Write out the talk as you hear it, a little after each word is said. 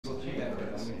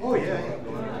Oh, yeah.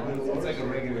 It's like a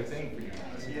regular thing for you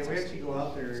guys. Yeah, we actually go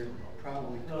out there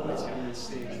probably twice in this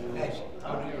stage.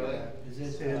 How do you really? Is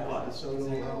it the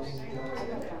soda house?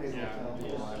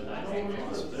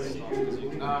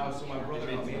 So my brother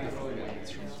helped me throw it.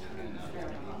 It's from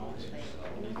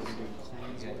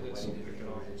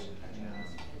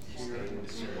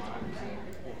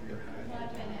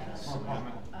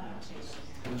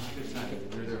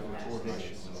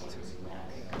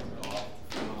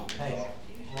Hey.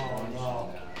 Oh, no.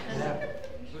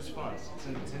 It was fun.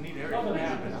 It's a neat area.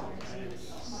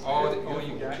 Oh,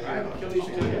 you got I have Achilles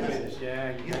tendon.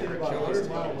 Yeah, you get there about 100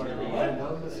 mile mark.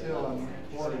 Down this hill on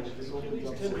 20, just opens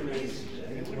up.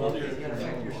 Well, it's gonna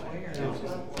affect your swing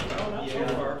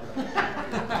or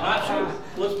Not so,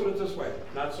 let's put it this way,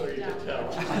 not so you can tell.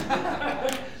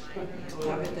 I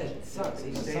bet that sucks.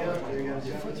 Even Stay out there, you gotta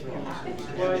do it.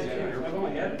 Well, I've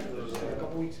only had it for A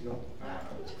couple weeks ago.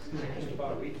 just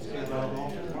about a week.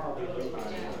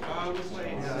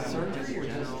 surgery or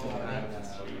just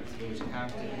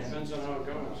Depends on how it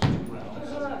goes.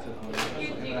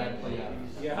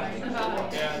 Yeah, yeah, it depends on, I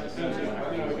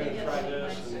think we're gonna try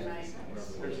this, and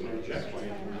there's an inject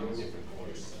point.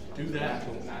 Do that.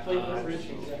 Rich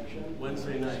injection.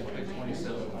 Wednesday night, like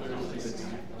 27, Thursday.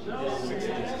 how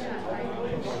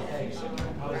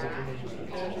is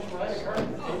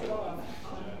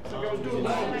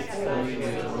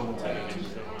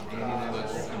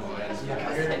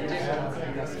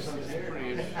it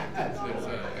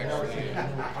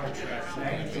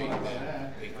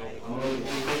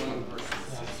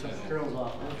Curls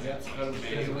off. Cut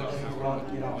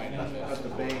the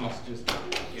bangs just.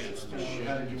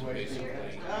 How did you wait?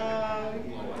 I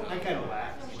kind of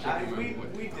laughed. We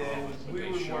did. We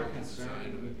were more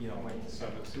concerned with, like the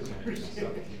stuff.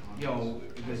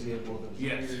 Because he had both of them.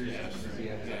 Yes.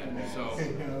 So,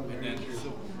 and then the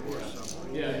Civil War stuff.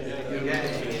 Yeah.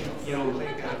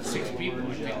 6 people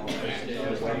would take the back.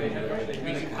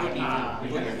 Because you couldn't even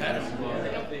put your head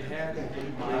up. They had a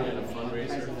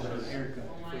fundraiser for haircut.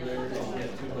 The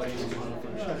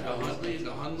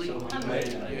Hundley? Yeah.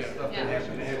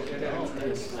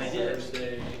 I did.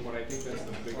 What I think that's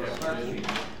the biggest thing.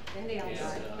 Then they all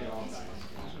die.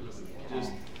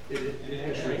 Just, it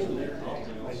had rained there. So it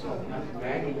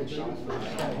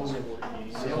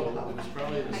was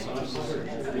probably the sun.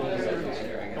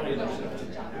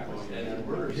 And the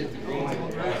birds hit the green.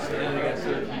 And then they got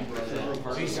 13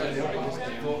 parties.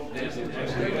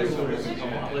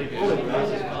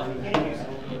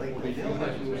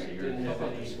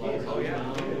 Oh,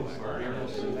 yeah.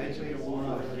 Eventually it wore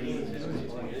off.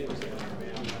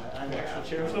 Extra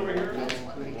chairs over here?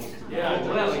 Yeah,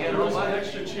 well, we got there was an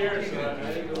extra chair, so I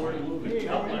didn't know where to move it.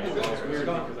 That's weird,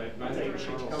 because I think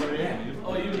she's coming in.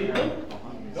 Oh, you need them?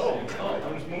 No,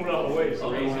 I'm just moving out of the way, so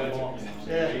they won't walk.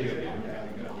 Yeah.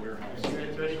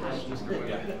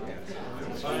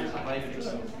 I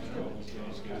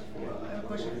have a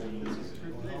question.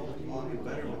 Will it be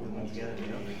better with them when you get it in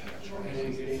the oven? Let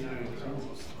me see.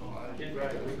 I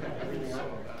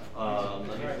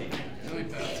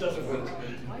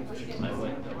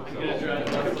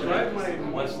drive my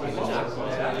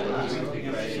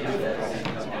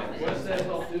What's that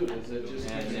help do? Is it just?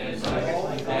 And then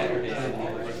Saturday,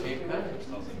 Cape Cod.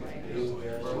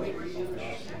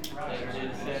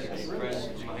 Saturday, friends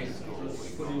from high school.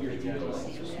 Put in your deals.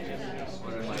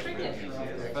 One of my friends.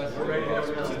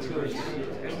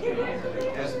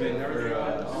 Has been for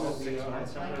almost 6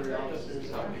 months.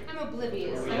 I'm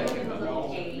oblivious. I live in a little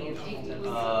cave. It's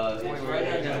right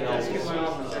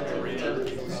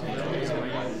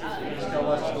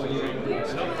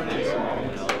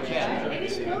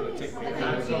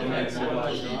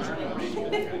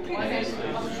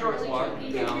on the short walk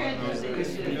down.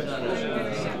 It's on a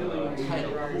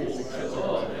tidal pool.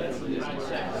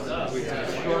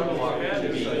 Short walk to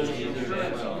the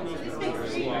This makes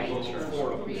three, right?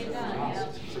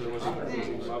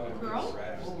 Girl?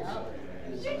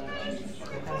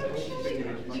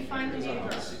 We finally made a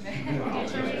girl.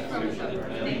 Determined from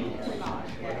God.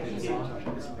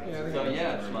 So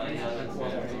yeah, it's my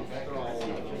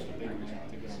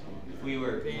we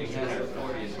had our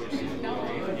 40th and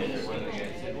one of the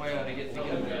guys said, why ought to get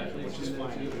together? Which is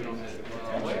fine. We don't have to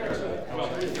where?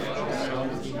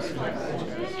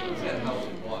 That house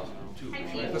in Boston too.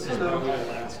 This is not my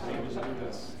last name, is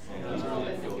this? We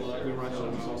run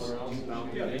those all around down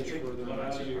the beach for the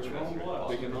last year.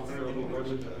 Big enough for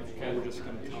everybody. And we're just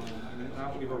gonna tell them, and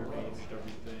now we've arranged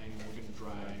everything, we're gonna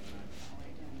drive.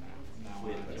 We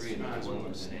had 3 and one of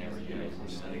them snapped.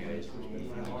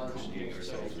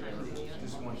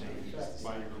 Just one day,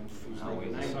 buy your own food.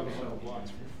 $700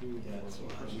 for food. Yeah, that's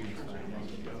what I'm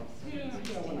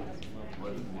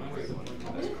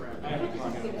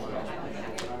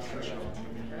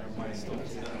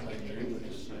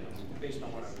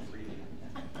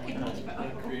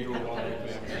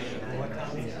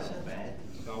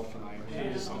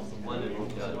one in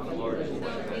Florida.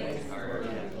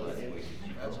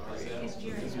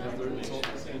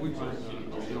 We find, you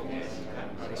know,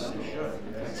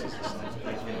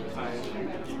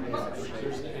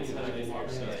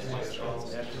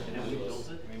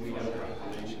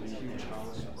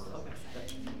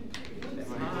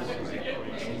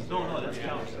 No, that's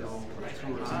counts.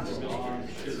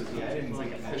 Yeah, I didn't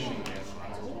like fishing.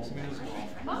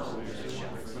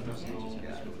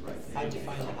 How'd you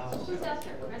find the house? Who's out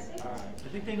there, Chrissy? I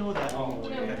think they know that.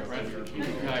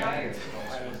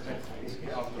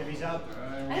 If he's out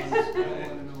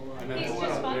He's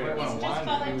just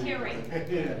volunteering.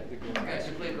 Guys,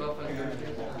 you play golf on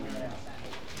Thursday?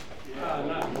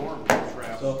 not normal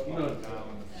travel. So, you know,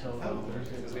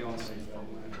 Because they all say.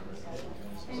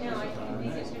 I know, I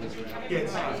think it's gonna be. Yeah,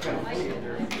 it's I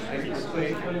just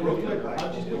played real quick.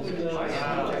 I'll just look at the.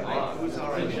 Who's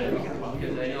all right?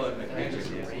 Because I know at McHenry,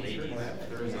 they have ladies,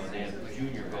 they have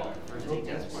junior golf.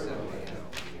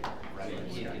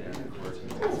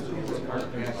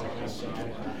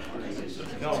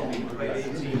 No, we played 18.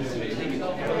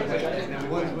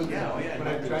 When I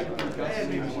tried to do Gus,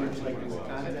 it was like in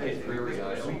Wisconsin. Prairie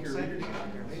Isle.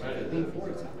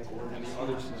 I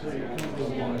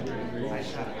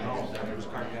shot it all. It was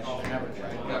Carcass.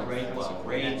 Got rain, well,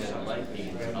 rain and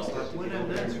lightning. When I'm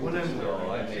basically when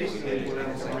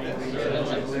I'm saying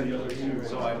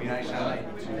so I mean I shot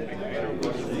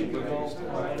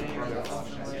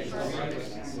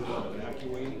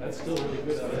that's still really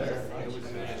good out there.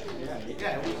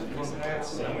 Yeah, it was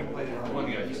that's we played it on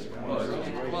One guy just,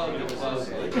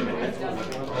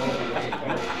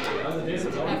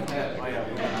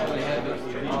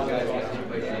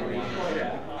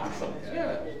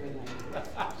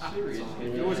 serious.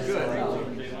 It was good.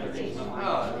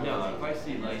 Oh, no, if I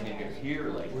see lightning here,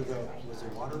 like. Was the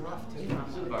water rough too?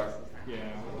 This is bar. Yeah.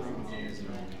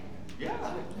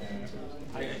 Yeah.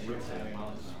 I ripped that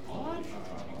out.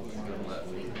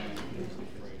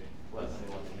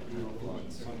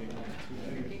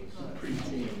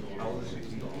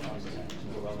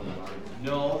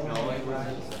 No, it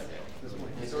wasn't.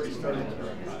 It's already started.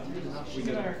 We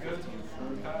got our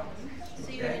So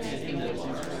you're in that big I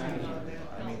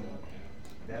mean,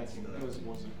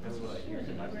 that's what I hear.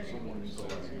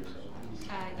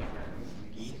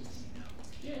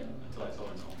 yeah.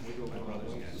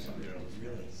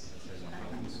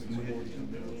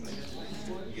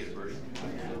 You get a birdie?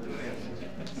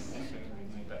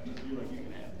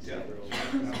 Yeah.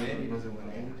 Mandy doesn't win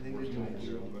anything to do with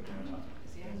you.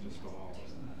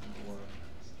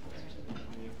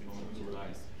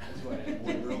 That's why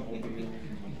one girl will be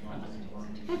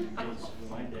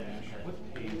my dash. What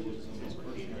page is on this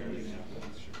first area?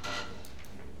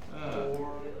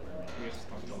 Or we have to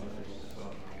talk to other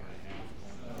people.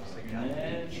 And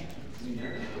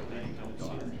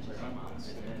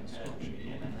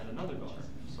then I had another daughter.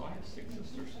 So I have 6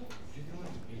 sisters.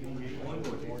 One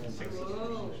more than 6 sisters.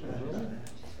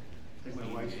 I think my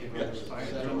wife's She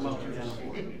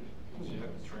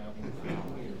had to travel. I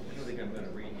don't think I'm gonna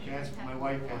read. my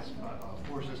wife has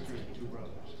 4 sisters and 2 brothers.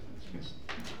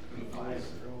 5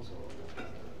 girls.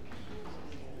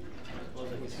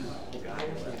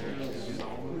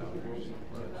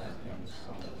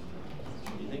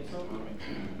 You think so?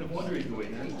 No wonder he's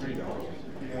going $3.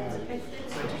 Yeah.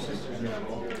 My 2 sisters are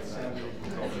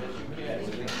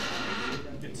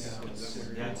it's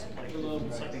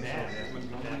like that.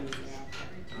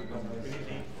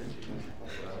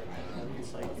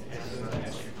 It's like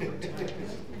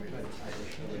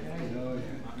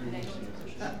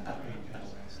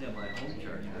Yeah, my home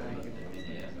church.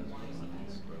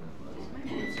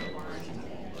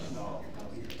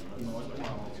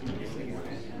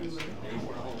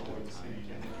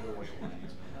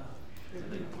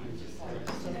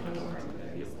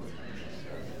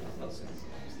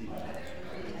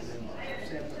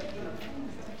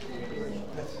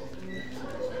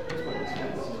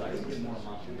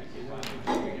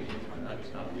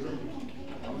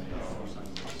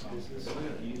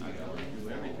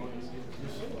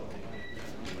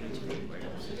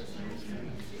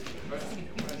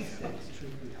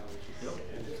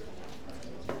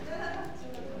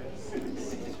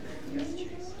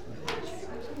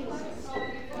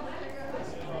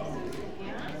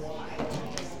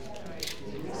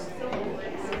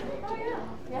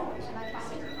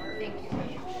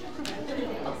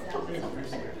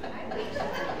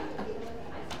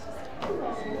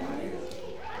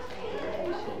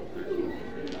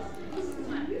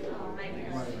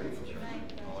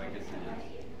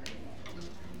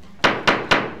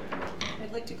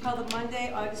 I'd like to call the Monday,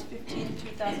 August 15,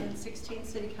 2016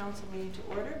 City Council meeting to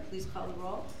order. Please call the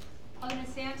roll. Alderman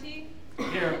Santee?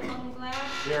 Here. Alderman Glad.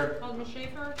 Here. Alderman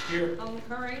Schaper. Here. Alderman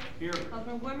Curry. Here.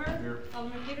 Alderman Wimmer. Here.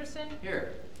 Alderman Peterson.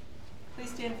 Here. Please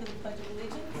stand for the Pledge of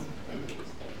Allegiance.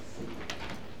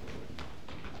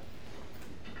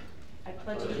 I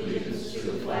pledge allegiance to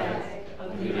the flag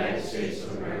of the United States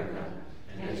of America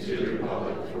and to the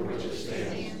republic for which it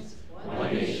stands,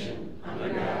 one nation,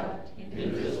 under God,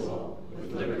 indivisible,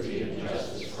 with liberty and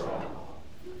justice for all.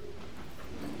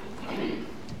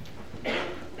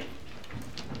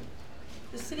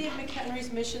 The City of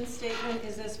McHenry's mission statement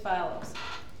is as follows.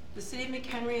 The City of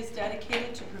McHenry is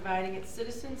dedicated to providing its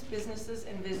citizens, businesses,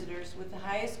 and visitors with the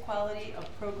highest quality of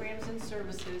programs and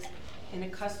services in a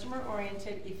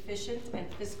customer-oriented, efficient, and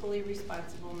fiscally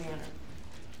responsible manner.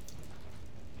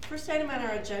 First item on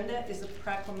our agenda is a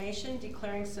proclamation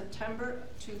declaring September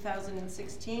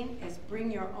 2016 as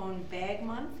Bring Your Own Bag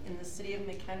Month in the City of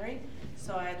McHenry.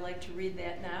 So I'd like to read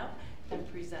that now and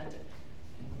present it.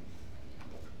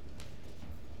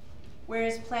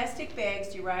 Whereas plastic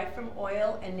bags derived from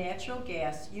oil and natural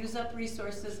gas use up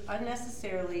resources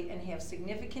unnecessarily and have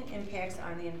significant impacts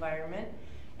on the environment,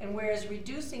 and whereas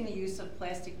reducing the use of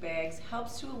plastic bags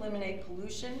helps to eliminate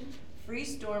pollution, free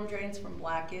storm drains from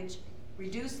blockage,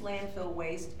 reduce landfill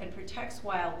waste, and protects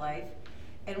wildlife,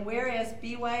 and whereas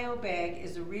BYO Bag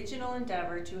is a regional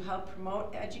endeavor to help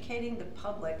promote educating the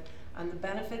public on the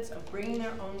benefits of bringing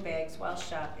their own bags while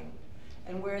shopping.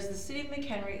 And whereas the City of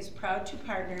McHenry is proud to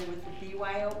partner with the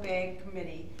BYO Bag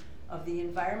Committee of the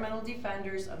Environmental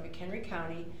Defenders of McHenry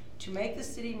County to make the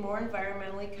city more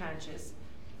environmentally conscious,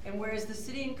 and whereas the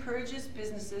city encourages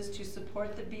businesses to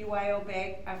support the BYO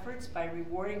Bag efforts by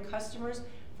rewarding customers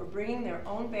for bringing their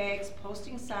own bags,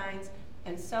 posting signs,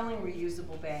 and selling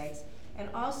reusable bags, and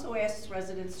also asks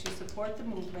residents to support the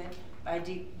movement by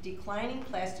declining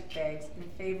plastic bags in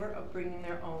favor of bringing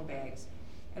their own bags.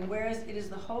 And whereas it is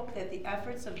the hope that the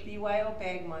efforts of BYO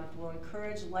Bag Month will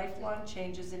encourage lifelong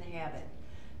changes in habit.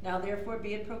 Now therefore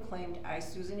be it proclaimed, I,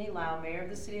 Susan E. Lau, Mayor of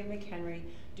the City of McHenry,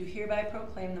 do hereby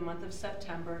proclaim the month of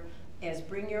September as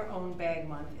Bring Your Own Bag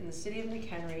Month in the City of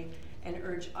McHenry, and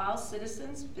urge all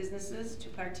citizens, businesses to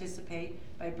participate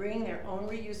by bringing their own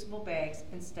reusable bags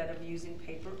instead of using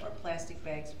paper or plastic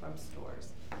bags from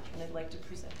stores. And I'd like to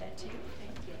present that to you.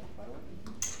 Thank you.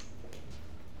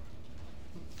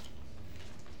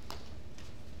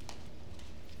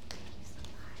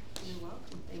 You're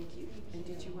welcome. Thank you. And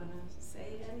did you want to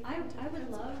say anything? I would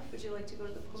love. Would you like to go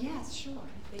to the podium? Yes, sure.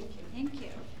 Thank you. Thank you.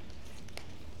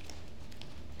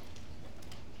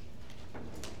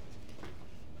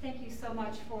 Thank you so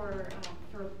much for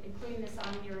including this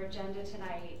on your agenda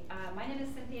tonight. My name is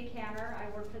Cynthia Canner.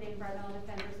 I work for the Environmental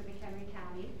Defenders of McHenry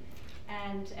County.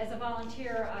 And as a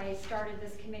volunteer, I started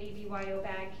this committee, BYO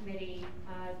Bag Committee,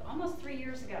 almost 3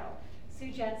 years ago.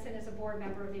 Sue Jensen is a board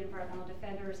member of the Environmental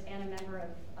Defenders and a member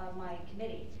of my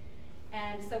committee.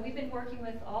 And so we've been working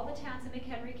with all the towns in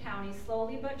McHenry County,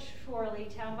 slowly but surely,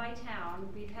 town by town.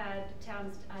 We've had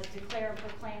towns declare and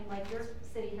proclaim, like your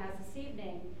city has this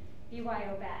evening,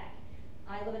 BYO Bag.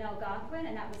 I live in Algonquin,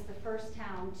 and that was the first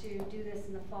town to do this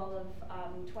in the fall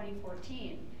of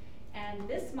 2014. And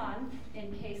this month,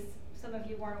 in case some of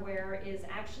you weren't aware, is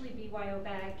actually BYO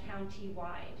Bag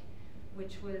county-wide,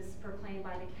 which was proclaimed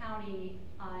by the county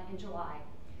in July.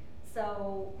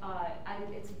 So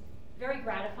it's very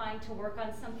gratifying to work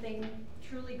on something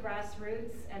truly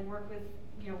grassroots and work with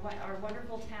our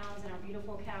wonderful towns and our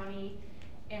beautiful county,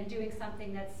 and doing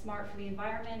something that's smart for the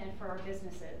environment and for our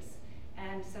businesses.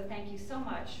 And so thank you so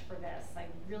much for this. I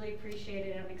really appreciate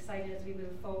it, and I'm excited as we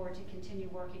move forward to continue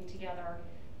working together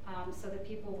so that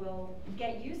people will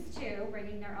get used to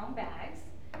bringing their own bags.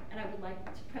 And I would like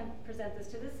to present this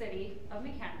to the city of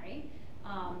McHenry.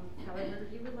 However,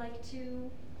 you would like to,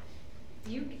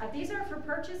 these are for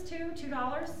purchase too,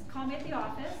 $2. Call me at the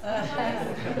office.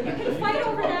 You can fight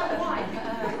over that one.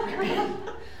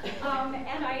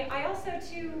 And I also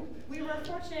too, we were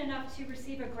fortunate enough to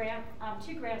receive a grant,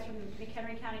 2 grants from the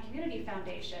McHenry County Community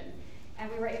Foundation,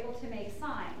 and we were able to make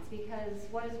signs, because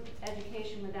what is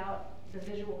education without the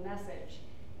visual message?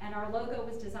 And our logo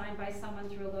was designed by someone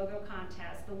through a logo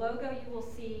contest. The logo you will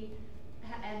see,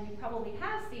 and you probably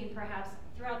have seen perhaps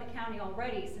throughout the county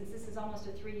already, since this is almost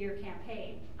a 3-year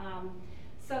campaign.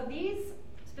 So these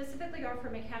specifically are for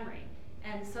McHenry.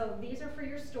 And so these are for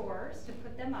your stores to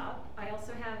put them up. I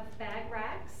also have bag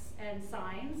racks and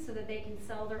signs so that they can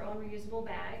sell their own reusable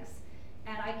bags.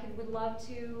 And I would love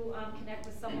to connect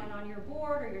with someone on your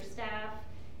board or your staff,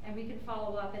 and we can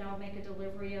follow up, and I'll make a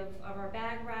delivery of our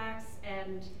bag racks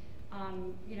and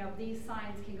You know, these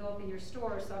signs can go up in your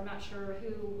store, so I'm not sure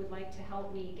who would like to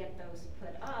help me get those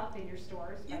put up in your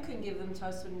stores. You can give them to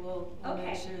us and we'll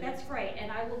make sure. Okay, that's great,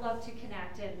 and I would love to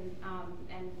connect and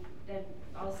then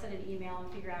I'll send an email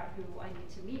and figure out who I need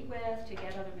to meet with to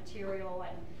get other material,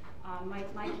 and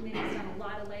my committee's done a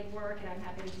lot of legwork, and I'm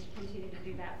happy to continue to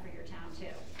do that for your town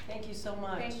too. Thank you so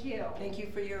much. Thank you. Thank you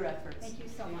for your efforts. Thank you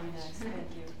so Very much. nice.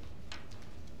 Thank you.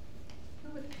 Who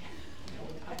would?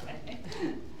 Okay.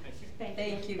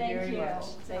 Thank you very much.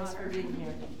 Thanks for being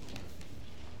here.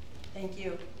 Thank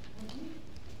you.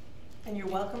 And you're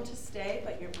welcome to stay,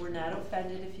 but we're not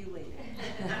offended if you leave.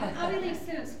 I'll be leaving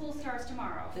soon. School starts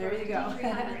tomorrow. There you go.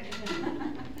 300.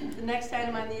 The next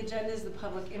item on the agenda is the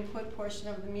public input portion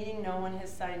of the meeting. No one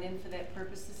has signed in for that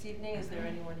purpose this evening. Is there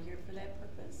anyone here for that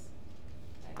purpose?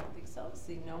 I don't think so.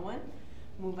 Seeing no one.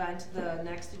 Move on to the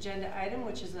next agenda item,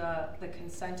 which is the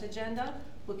consent agenda.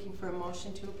 Looking for a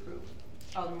motion to approve.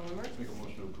 Alderman Wimmer? Make a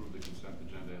motion to approve the consent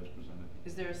agenda as presented.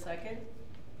 Is there a second?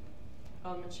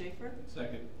 Alderman Schaefer?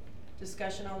 Second.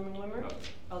 Discussion, Alderman Wimmer? No.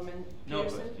 Alderman No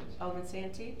Peterson? questions. Alderman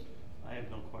Santee? I have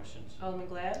no questions. Alderman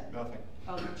Glad? Nothing.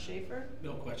 Alderman Schaefer?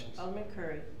 No questions. Alderman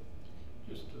Curry?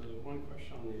 Just one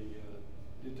question on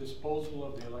the disposal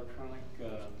of the electronic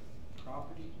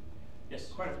property. Yes.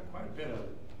 Quite a bit of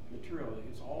material.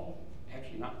 It's all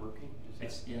actually not working.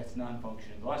 It's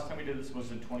non-functioning. The last time we did this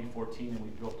was in 2014, and we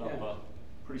built up a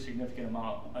pretty significant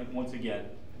amount. Once again,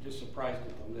 I'm just surprised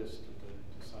at the list,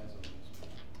 at the size of this.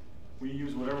 we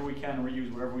use whatever we can,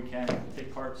 reuse whatever we can,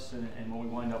 take parts, and what we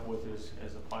wind up with is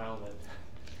a pile that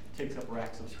takes up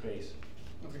racks of space.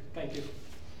 Okay, thank you.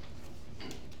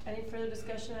 Any further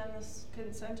discussion on this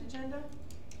consent agenda?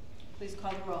 Please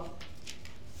call the roll.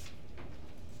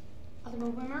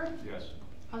 Alderman Wimmer? Yes.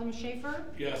 Alderman Schaefer?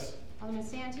 Yes. Alderman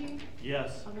Santee?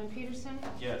 Yes. Alderman Peterson?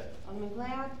 Yes. Alderman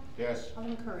Glad? Yes.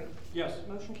 Alderman Curry? Yes.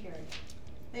 Motion carried.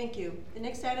 Thank you. The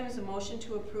next item is a motion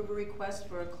to approve a request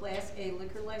for a Class A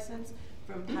liquor license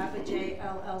from Papa J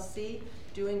LLC,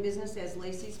 doing business as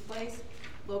Lacey's Place,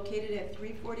 located at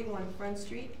 341 Front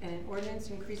Street, and an ordinance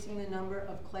increasing the number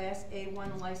of Class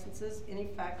A1 licenses in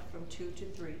effect from 2 to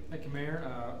 3. Thank you,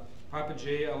 Mayor. Papa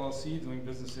J LLC, doing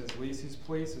business as Lacey's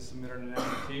Place, has submitted an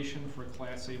application for a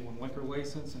Class A1 liquor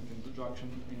license in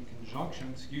conjunction,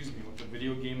 with the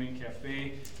Video Gaming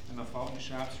Cafe and the Fountain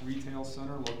Shops Retail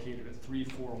Center located at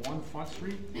 341 Front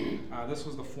Street. This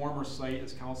was the former site,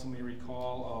 as council may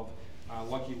recall, of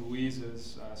Lucky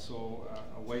Louise's, so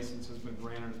a license has been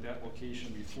granted at that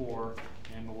location before,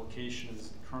 and the location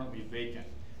is currently vacant.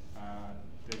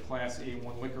 The Class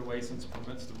A1 liquor license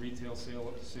permits the retail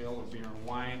sale of beer and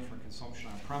wine for consumption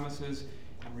on premises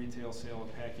and retail sale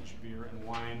of packaged beer and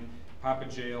wine. Papa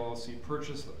J LLC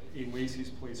purchased a Lacey's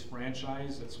Place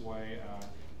franchise. That's why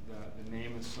the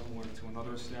name is similar to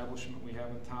another establishment we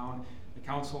have in town. The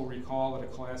council will recall that a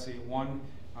Class A1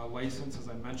 license, as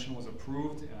I mentioned, was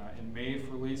approved in May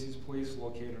for Lacey's Place,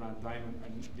 located on Diamond,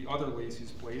 and the other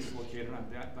Lacey's Place located on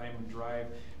Diamond Drive,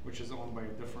 which is owned by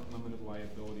a different limited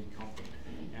liability company.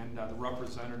 And the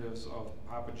representatives of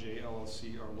Papa J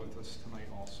LLC are with us tonight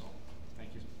also.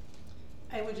 Thank you.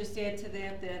 I would just add to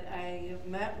that I have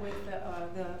met with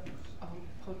the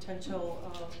potential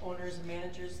owners and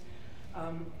managers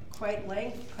quite at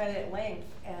length,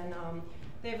 and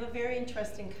they have a very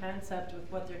interesting concept with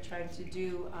what they're trying to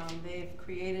do. They've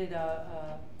created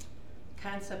a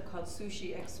concept called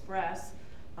Sushi Express.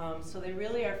 So they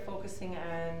really are focusing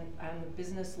on the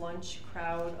business lunch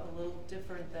crowd, a little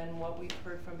different than what we've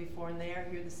heard from before, and they are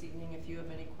here this evening if you have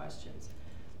any questions.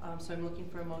 So I'm looking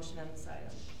for a motion on this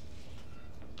item.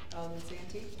 Alderman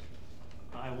Santee?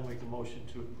 I will make the motion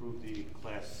to approve the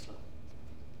Class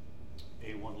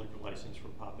A1 liquor license for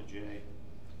Papa J,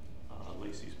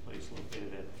 Lacey's Place,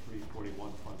 located at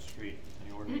 341 Front Street, and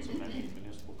the ordinance amending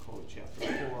Municipal Code Chapter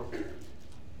 4,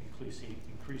 increasing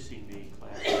the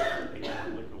Class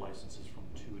A1 liquor licenses from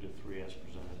 2 to 3 as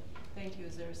presented. Thank you.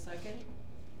 Is there a second?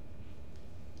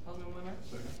 Alderman Wimmer?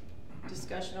 Second.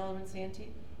 Discussion, Alderman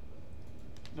Santee?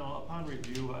 No, upon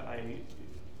review,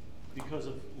 because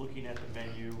of looking at the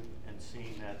menu and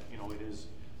seeing that, it is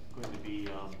going to be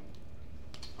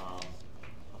a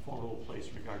formidable place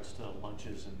in regards to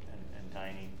lunches and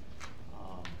dining,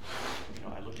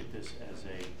 I look at this as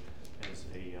a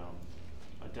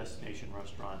destination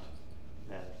restaurant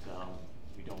that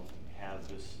we don't have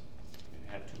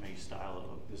too many style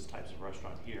of this types of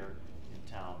restaurant here in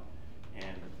town,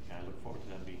 and I look forward to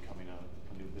them becoming a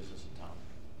new business in town.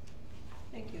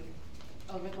 Thank you.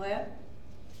 Alderman Glad?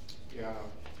 Yeah,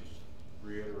 just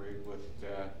reiterate what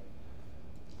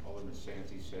Alderman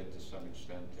Santee said to some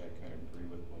extent. I kind of agree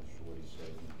with most of what he said,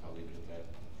 and I'll leave it at that.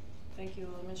 Thank you.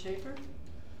 Alderman Schaefer?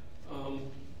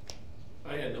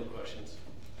 I had no questions.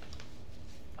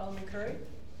 Alderman Curry?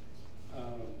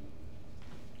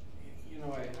 You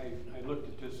know, I looked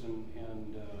at this and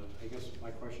I guess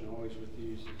my question always with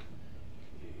these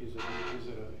is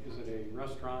it a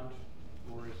restaurant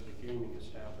or is it a gaming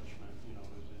establishment? You know,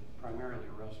 is it primarily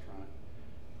a restaurant?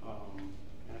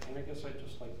 And I guess I'd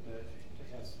just like to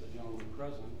ask the gentleman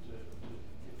present if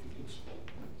you could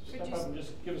step up and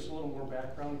just give us a little more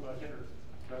background about your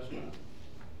restaurant.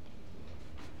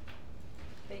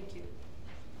 Thank you.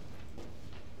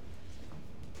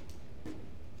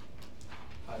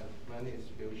 Hi, my name is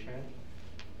Bill Chen,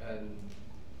 and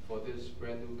for this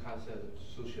brand new concept,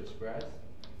 Sushi Express,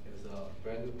 is a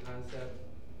brand new concept.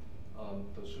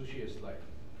 The sushi is like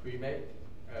pre-made,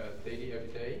 daily every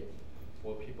day,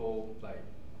 for people like,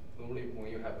 normally when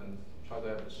you try to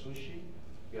have a sushi,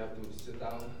 you have to sit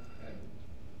down and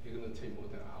you're gonna take more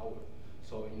than an hour.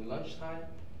 So in lunchtime,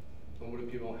 normally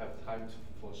people don't have time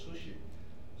for sushi.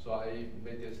 So I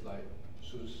made this like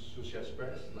Sushi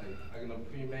Express, like I'm gonna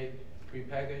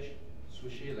pre-package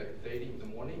sushi like daily in the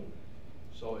morning.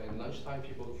 So in lunchtime,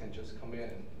 people can just come in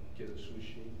and get the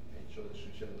sushi, enjoy the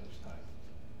sushi at lunchtime.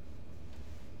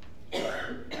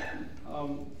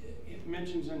 It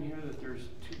mentions in here that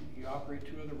you operate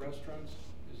 2 other restaurants,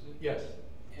 is it? Yes.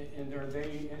 And are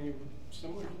they any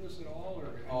similar to this at all, or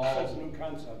is this a new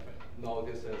concept? No,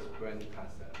 this is brand new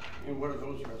concept. And what are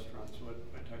those restaurants? What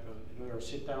type of, are there a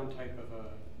sit-down type of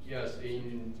a? Yes,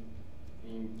 in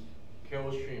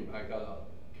Carroll Stream, I got a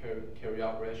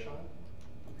carry-out restaurant.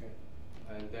 Okay.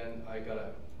 And then I got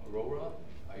a Aurora,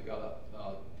 I got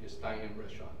this dine-in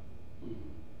restaurant. Mm-hmm.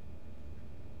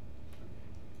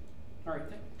 All right,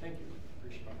 thank you for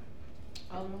responding.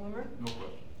 Alderman Wimmer? No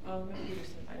question. Alderman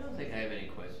Peterson? I don't think I have any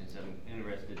questions. I'm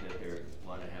interested that they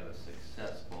want to have a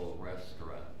successful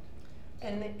restaurant.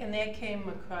 And that came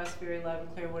across very loud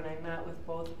and clear when I met with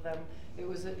both of them. It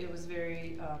was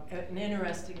very an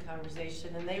interesting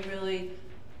conversation, and they really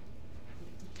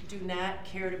do not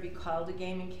care to be called a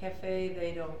gaming cafe.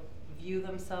 They don't view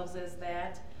themselves as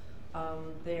that.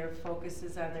 Their focus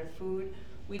is on their food.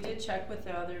 We did check with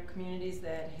the other communities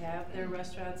that have their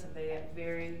restaurants, and they have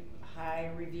very high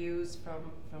reviews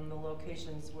from the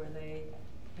locations where they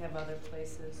have other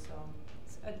places. So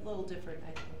it's a little different,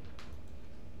 I think.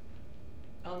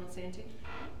 Alderman Santee?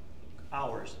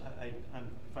 Hours,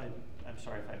 I'm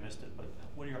sorry if I missed it, but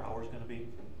what are your hours gonna be?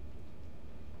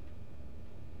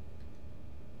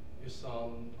 It's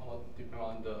all depend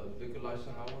on the liquor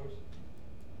license hours.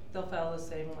 They'll follow the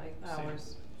same like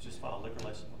hours. Just file liquor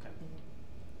license, okay.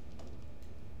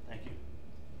 Thank you.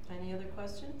 Any other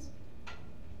questions?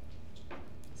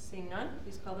 Seeing none,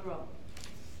 please call the roll.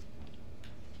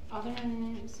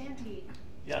 Alderman Santee?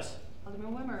 Yes.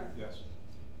 Alderman Wimmer? Yes.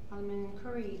 Alderman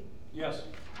Curry? Yes.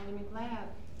 Alderman Glab?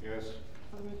 Yes.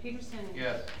 Alderman Peterson?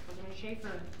 Yes. Alderman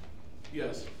Schaefer?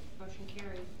 Yes. Motion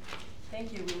carried.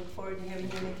 Thank you. We look forward to having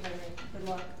you in McHenry. Good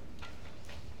luck.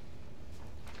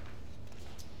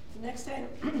 The next item,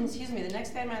 the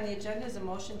next item on the agenda is a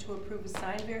motion to approve a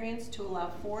sign variance to allow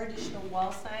 4 additional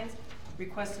wall signs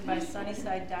requested by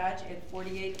Sunnyside Dodge at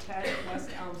 4810 West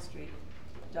Elm Street.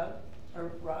 Doug,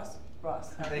 or Ross?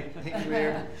 Ross. Thank you,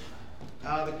 Mayor.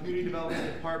 The Community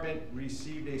Development Department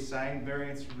received a sign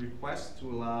variance request to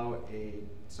allow a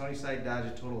Sunnyside Dodge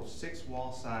a total of 6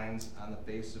 wall signs on the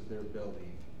face of their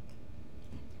building.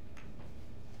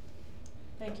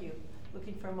 Thank you.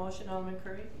 Looking for a motion, Alderman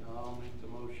Curry? I'll make the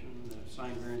motion that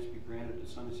sign variance be granted to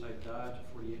Sunnyside Dodge,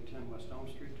 4810 West Elm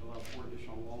Street, to allow 4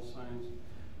 additional wall signs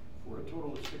for a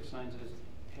total of 6 signs as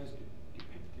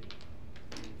depicted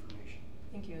in the information.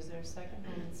 Thank you. Is there a second?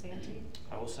 Alderman Santee?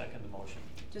 I will second the motion.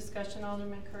 Discussion,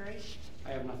 Alderman Curry?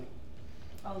 I have nothing.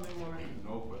 Alderman Warren?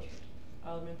 No question.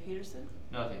 Alderman Peterson?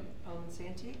 Nothing. Alderman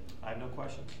Santee? I have no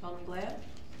questions. Alderman Glad?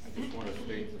 I just want to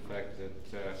state the fact that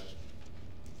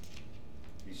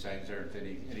these signs aren't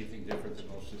anything different than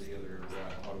most of the other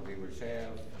auto dealers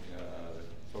have.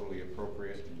 Totally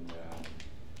appropriate, and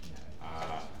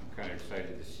I'm kind of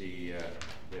excited to see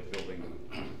that building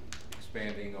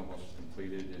expanding, almost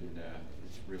completed, and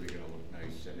it's really going to look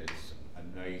nice, and it's a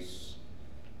nice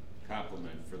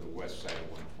compliment for the west side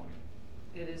of 120.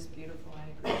 It is beautiful,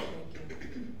 I agree,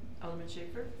 thank you. Alderman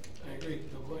Schaefer? I agree,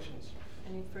 no questions.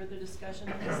 Any further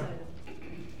discussion on this item?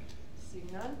 Seeing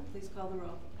none, please call the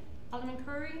roll. Alderman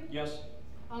Curry? Yes.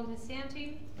 Alderman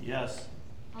Santee? Yes.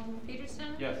 Alderman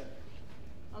Peterson? Yes.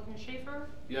 Alderman Schaefer?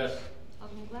 Yes.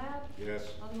 Alderman Glab? Yes.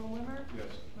 Alderman Wimmer? Yes.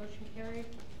 Motion carried.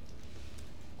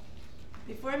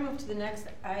 Before I move to the next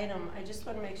item, I just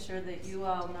want to make sure that you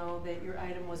all know that your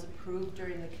item was approved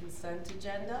during the consent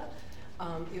agenda.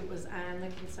 It was on the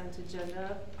consent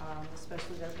agenda,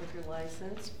 especially that liquor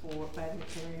license by the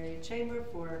McHenry Area Chamber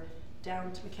for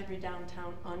McHenry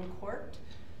Downtown Uncorked.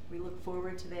 We look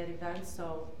forward to that event,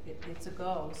 so it's a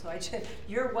go. So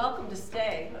you're welcome to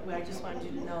stay, but I just wanted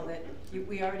you to know that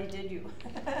we already did you.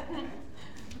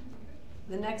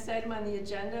 The next item on the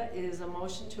agenda is a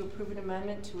motion to approve an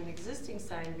amendment to an existing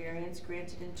sign variance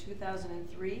granted in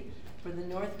 2003 for the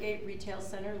Northgate Retail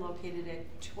Center located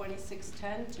at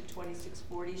 2610 to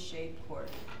 2640 Shade Court.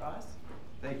 Ross?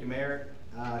 Thank you, Mayor.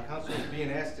 Council is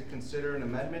being asked to consider an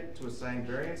amendment to a sign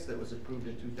variance that was approved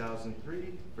in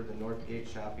 2003 for the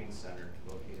Northgate Shopping Center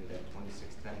located at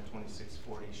 2610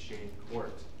 2640 Shade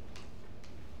Court.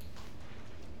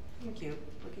 Thank you.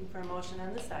 Looking for a motion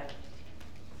on this item.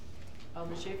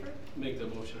 Alderman Schaefer? Make the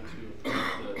motion to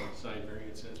approve the sign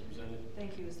variance as presented.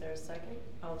 Thank you. Is there a second?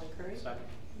 Alderman Curry? Second.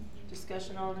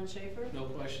 Discussion, Alderman Schaefer? No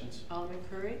questions. Alderman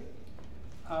Curry?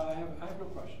 I have no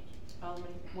questions.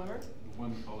 Alderman Wimmer?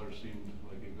 One color seemed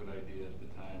like a good idea at the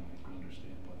time. I can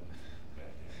understand why the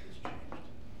back half has changed.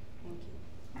 Thank you.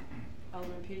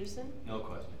 Alderman Peterson? No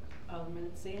questions.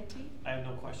 Alderman Santee? I have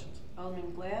no questions.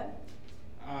 Alderman Glad?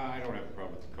 I don't have a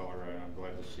problem with the color. I'm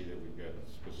glad to see that we've got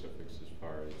specifics as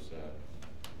far as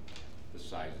the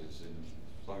sizes, and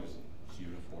as long as it's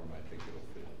uniform, I think it'll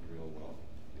fit real well.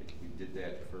 We did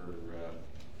that for the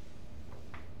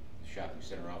shopping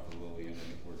center off of Lillian, and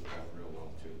it worked out real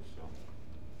well too. So.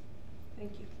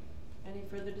 Thank you. Any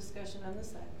further discussion on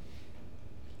this item?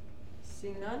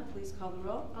 Seeing none, please call the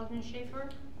roll. Alderman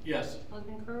Schaefer? Yes.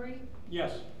 Alderman Curry?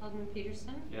 Yes. Alderman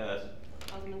Peterson? Yes.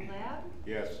 Alderman Glad?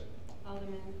 Yes.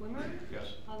 Alderman Wimmer?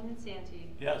 Yes. Alderman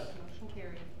Santee? Yes. Motion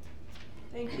carried.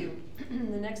 Thank you.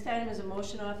 The next item is a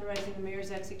motion authorizing the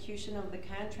mayor's execution of the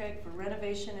contract for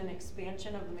renovation and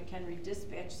expansion of the McHenry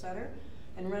Dispatch Center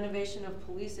and renovation of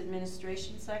Police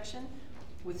Administration Section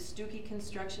with Stuckey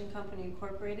Construction Company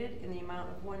Incorporated in the amount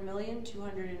of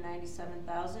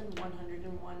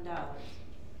 $1,297,101.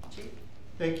 Chief?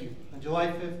 Thank you. On July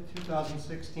 5th,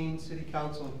 2016, City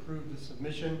Council approved the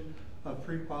submission of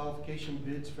pre-qualification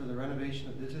bids for the renovation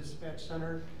of the Dispatch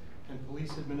Center and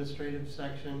Police Administrative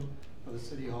Section of the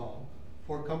City Hall.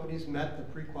 4 companies met the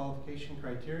pre-qualification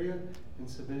criteria and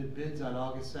submitted bids on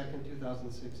August 2nd,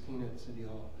 2016 at City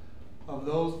Hall. Of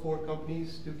those 4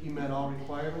 companies, Stuckey met all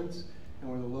requirements and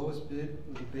were the lowest bid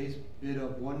with a base bid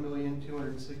of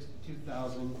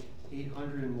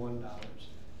 $1,262,801.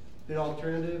 Bid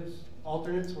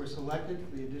alternates were selected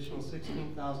for the additional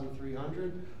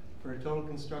 $16,300 for a total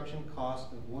construction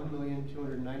cost of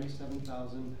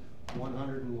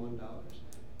 $1,297,101.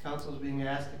 Council is being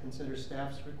asked to consider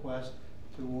staff's request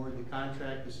to award the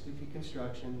contract to Stuckey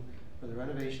Construction for the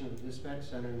renovation of the Dispatch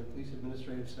Center and the Police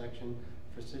Administrative Section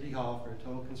for City Hall for a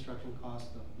total construction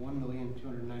cost of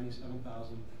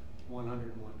 $1,297,101.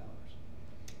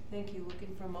 Thank you.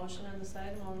 Looking for a motion on this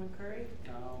item, Alderman Curry?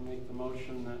 I'll make the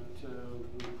motion that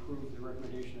we approve the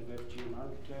recommendation of FGM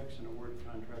Architects and award the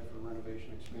contract for renovation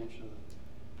and expansion of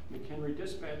the McHenry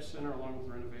Dispatch Center along with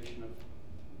renovation of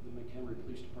the McHenry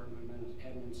Police Department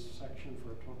admin section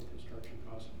for a total construction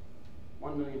cost of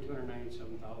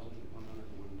 $1,297,101.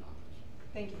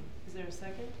 Thank you. Is there a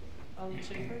second? Alderman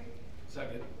Schaefer?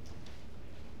 Second.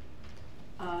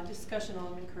 Discussion,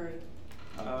 Alderman Curry.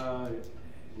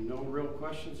 No real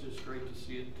questions. It's great to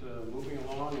see it moving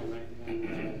along,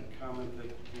 and comment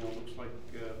that looks like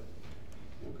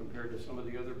compared to some of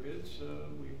the other bids,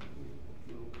 we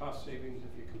little cost savings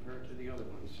if you compare it to the other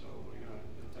ones. So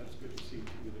that's good to see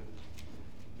too.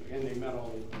 And they met all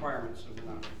the requirements, so we're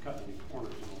not cutting any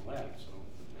corners and all that. So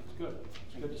that's good.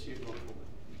 It's good to see it going forward.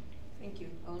 Thank you.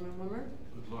 Alderman Wimmer?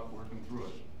 Good luck working through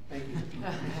it. Thank you.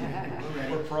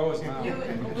 We're pros now. You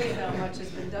wouldn't believe how much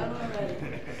has been done already.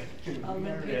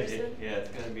 Alderman Peterson? Yeah, it's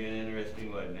going to be an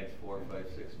interesting, next 4, 5,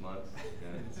 6 months.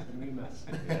 It's going to be a mess.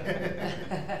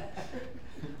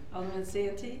 Alderman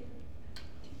Santee?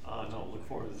 No, look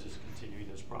forward to just continuing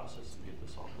this process and get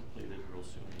this all completed real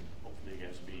soon. And hopefully you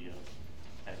guys will be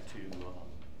at to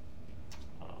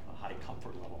a high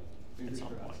comfort level at some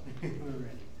point. We're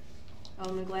ready.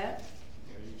 Alderman Glad?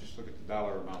 You just look at the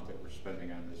dollar amount that we're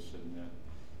spending on this, and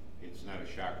it's not a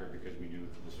shocker because we knew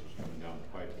this was coming down the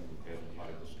pipe, and we've had a lot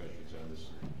of discussions on this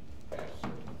in the past. So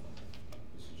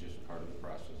this is just part of the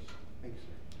process. Thanks,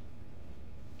 sir.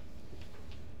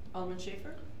 Alderman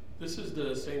Schaefer? This is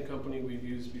the same company we've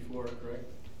used before, correct?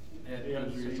 Had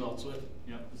good results with?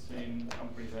 Yep, the same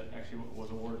company that actually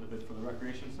was awarded the bid for the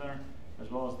recreation center,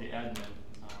 as well as the admin.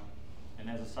 And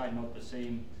as a side note, the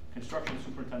same construction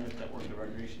superintendent that worked at the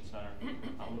recreation center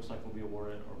looks like will be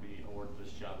awarded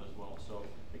this job as well. So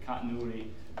the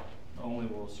continuity not only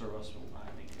will serve us, I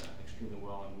think, extremely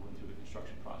well in moving through the construction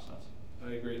construction process.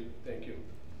 I agree, thank you.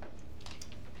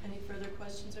 Any further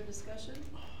questions or discussion?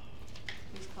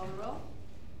 Please call the roll.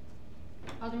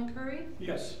 Alderman Curry?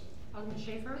 Yes. Alderman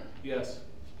Schaefer? Yes.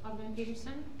 Alderman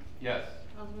Peterson? Yes.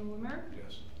 Alderman Wimmer?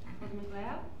 Yes. Alderman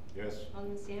Glab? Yes.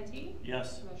 Alderman Santee?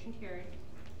 Yes. Motion carried.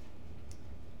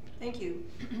 Thank you.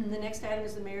 The next item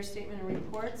is the mayor's statement and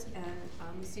reports,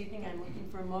 and this evening I'm looking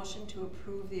for a motion to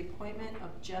approve the appointment of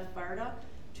Jeff Varda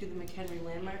to the McHenry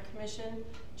Landmark Commission.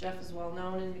 Jeff is well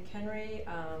known in McHenry.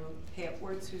 Pat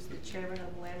Wertz, who's the chairman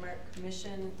of the Landmark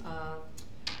Commission,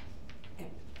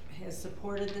 has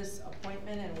supported this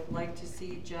appointment and would like to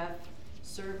see Jeff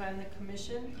serve on the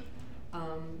commission.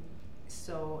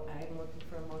 So I'm looking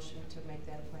for a motion to make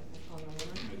that appointment. Alderman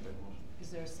Wimmer? Make that motion.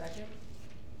 Is there a second?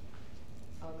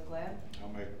 Alderman Glad? I'll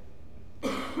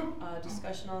make.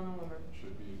 Discussion on the Wimmer.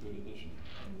 Should be a good addition.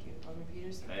 Thank you. Alderman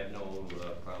Peterson? I have no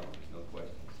problems, no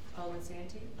questions. Alderman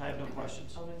Santee? I have no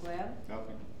questions. Alderman Glad?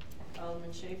 Nothing.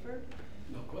 Alderman Schaefer?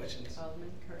 No questions.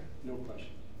 Alderman Curry? No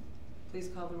question. Please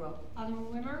call the roll. Alderman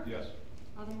Wimmer? Yes.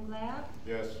 Alderman Glab?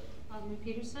 Yes. Alderman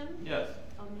Peterson? Yes.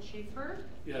 Alderman Schaefer?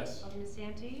 Yes. Alderman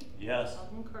Santee? Yes.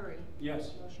 Alderman Curry?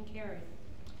 Yes. Motion carried.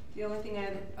 The only thing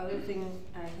other thing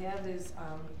I have is,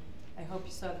 I hope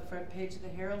you saw the front page of the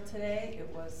Herald today.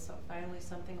 It was finally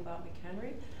something about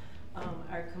McHenry.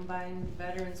 Our combined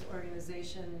veterans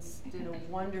organizations did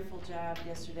a wonderful job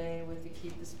yesterday with the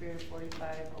Keep the Spirit of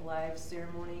 45 Alive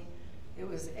ceremony. It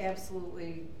was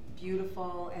absolutely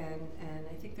beautiful, and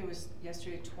I think there was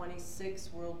yesterday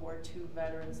 26 World War II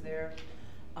veterans there.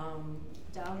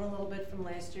 Down a little bit from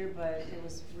last year, but it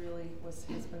was really,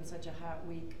 it's been such a hot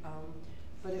week.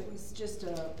 But it was just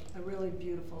a really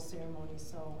beautiful ceremony,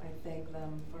 so I thank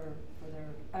them for their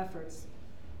efforts.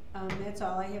 That's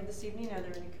all I have this evening. Are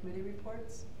there any committee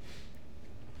reports?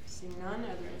 Seeing none, are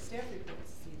there any staff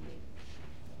reports this evening?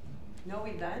 No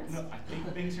events? No, I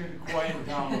think things are gonna quieten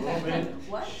down a little bit.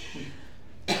 What?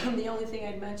 The only thing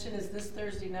I'd mention is this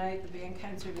Thursday night, the band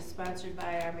concert is sponsored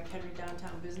by our McHenry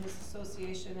Downtown Business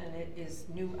Association, and it is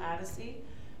New Odyssey,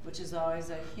 which is always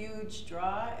a huge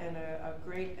draw and a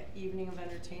great evening of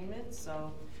entertainment.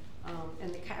 So,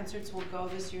 and the concerts will go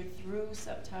this year through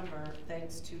September,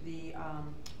 thanks to the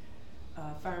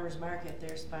Farmers Market.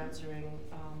 They're sponsoring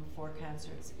 4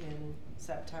 concerts in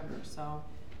September. So,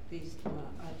 these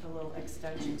a little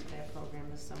extension to that program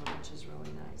this summer, which is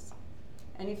really nice.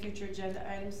 Any future agenda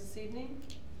items this evening?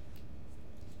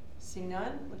 Seeing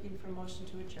none, looking for a motion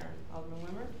to adjourn. Alderman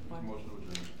Wimmer? Motion to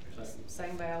adjourn.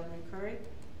 Second by Alderman Curry.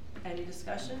 Any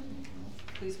discussion?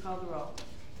 Please call the roll.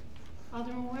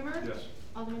 Alderman Wimmer? Yes.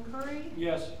 Alderman Curry?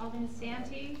 Yes. Alderman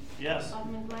Santee? Yes.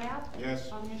 Alderman Glab?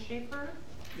 Yes. Alderman Schaefer?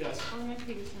 Yes. Alderman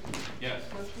Peterson? Yes.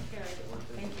 Motion carried.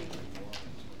 Thank you.